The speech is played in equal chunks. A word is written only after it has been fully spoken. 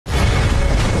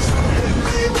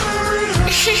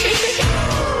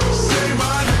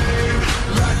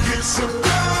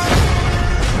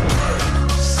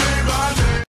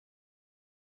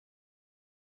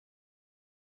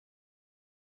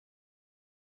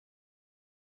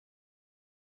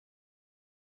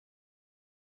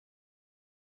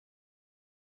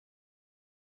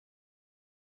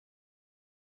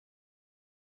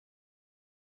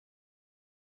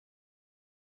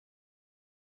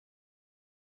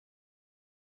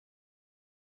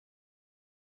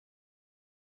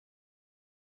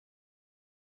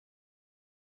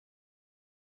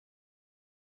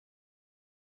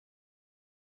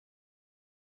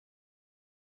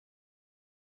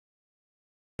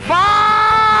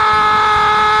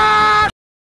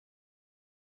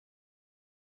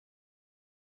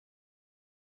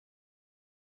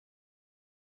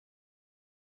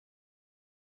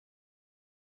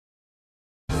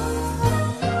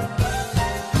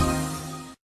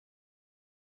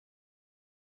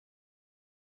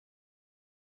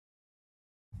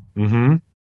Mm-hmm.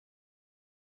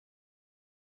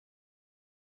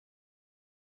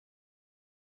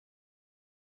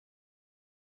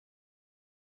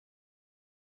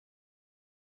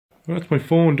 That's my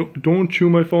phone. Don't chew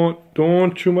my phone.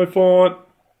 Don't chew my phone.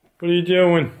 What are you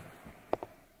doing?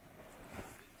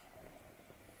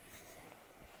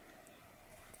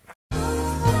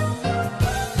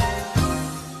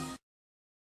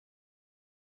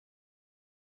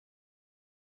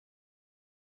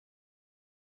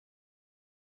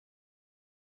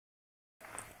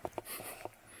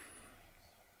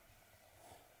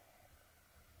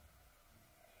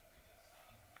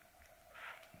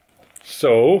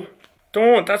 So,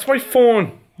 don't. That's my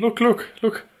phone. Look, look,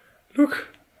 look, look,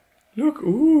 look.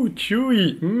 Ooh,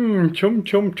 chewy. Mmm, chomp,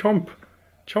 chomp, chomp.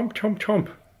 Chomp, chomp, chomp.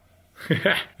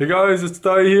 Hey guys, it's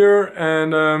Di here,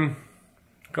 and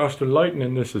gosh, the lighting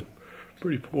in this is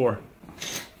pretty poor.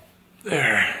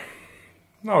 There.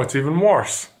 No, it's even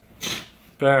worse.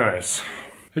 But anyways.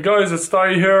 Hey guys, it's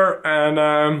Di here,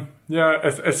 and yeah,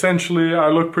 essentially I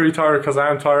look pretty tired because I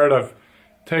am tired. I've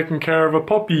taken care of a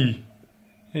puppy.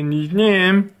 And his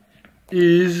name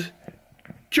is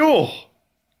Joe.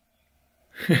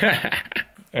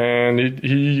 And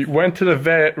he went to the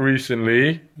vet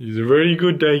recently. He's a very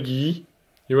good doggy.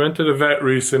 He went to the vet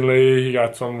recently. He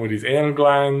got something with his anal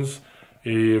glands.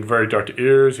 He had very dirty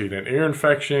ears. He had an ear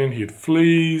infection. He had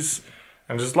fleas.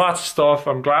 And just lots of stuff.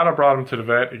 I'm glad I brought him to the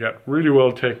vet. He got really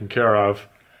well taken care of.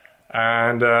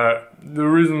 And the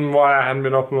reason why I hadn't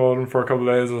been uploading for a couple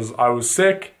of days is I was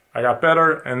sick. I got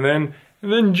better. And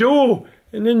then Joe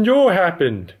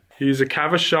happened. He's a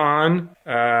Cavachon.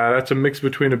 That's a mix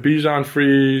between a Bichon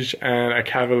Frise and a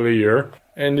Cavalier.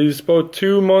 And he's about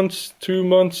 2 months,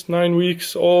 9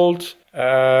 weeks old.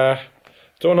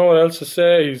 Don't know what else to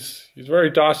say. He's very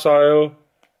docile,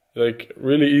 like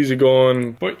really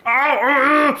easygoing. But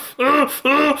oh,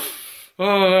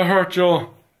 that hurt, Joe.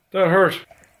 That hurt.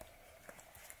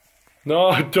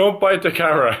 No, don't bite the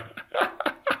camera.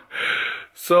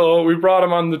 So we brought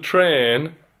him on the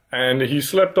train, and he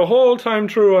slept the whole time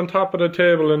through on top of the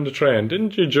table in the train.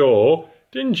 Didn't you, Joe?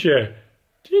 Didn't you?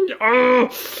 Didn't you?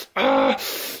 I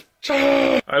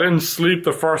didn't sleep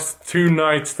the first 2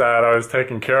 nights that I was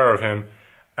taking care of him.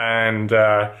 And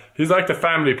he's like the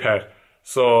family pet.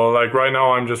 So like right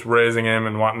now I'm just raising him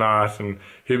and whatnot, and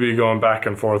he'll be going back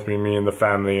and forth between me and the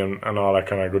family and all that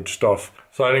kind of good stuff.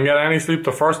 So I didn't get any sleep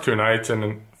the first 2 nights, and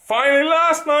then finally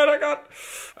last night I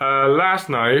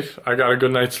got a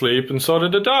good night's sleep, and so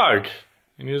did the dog.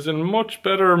 And he's in much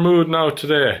better mood now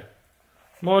today.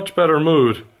 Much better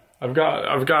mood. I've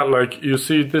got like, you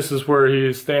see, this is where he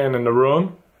is staying in the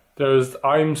room.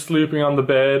 I'm sleeping on the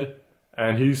bed,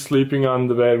 and he's sleeping on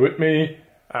the bed with me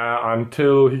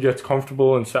until he gets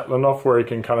comfortable and settled enough where he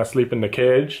can kind of sleep in the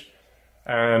cage.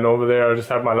 And over there I just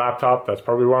have my laptop. That's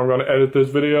probably where I'm going to edit this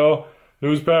video.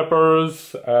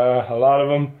 Newspapers, a lot of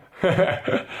them.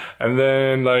 And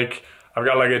then like I've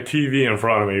got like a TV in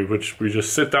front of me, which we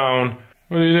just sit down.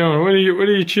 What are you doing? What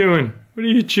are you chewing? What are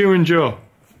you chewing, Joe?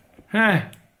 Huh?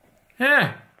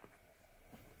 Huh?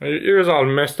 Your ear's all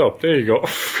messed up. There you go.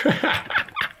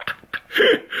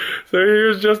 So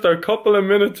here's just a couple of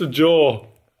minutes of Joe.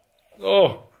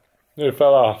 Oh, it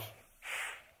fell off.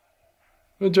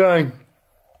 What's wrong?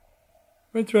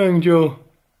 What's wrong, Joe?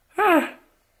 Ah.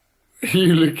 What are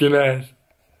you looking at?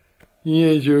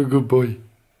 Yes, you're a good boy.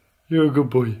 You're a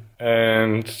good boy.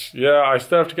 And yeah, I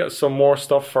still have to get some more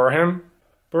stuff for him.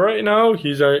 But right now,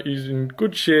 he's in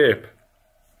good shape.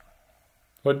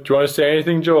 What, do you want to say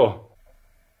anything, Joe?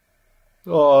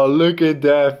 Oh, look at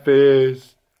that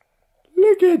face.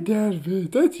 Look at that face.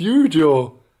 That's you,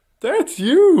 Joe. That's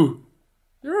you.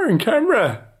 You're on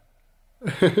camera.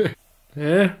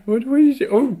 Yeah, what are you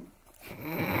doing?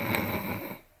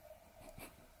 Oh.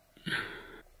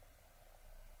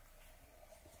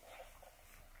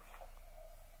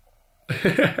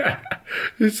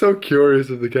 He's so curious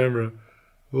of the camera.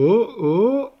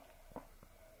 Oh.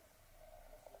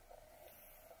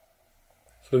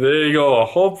 So there you go.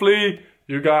 Hopefully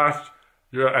you got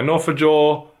enough of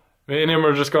Joe. Me and him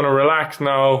are just going to relax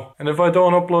now. And if I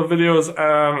don't upload videos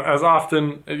as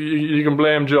often, you can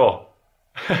blame Joe.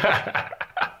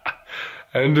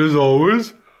 And as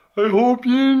always, I hope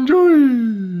you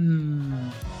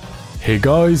enjoy. Hey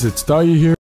guys, it's Di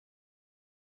here.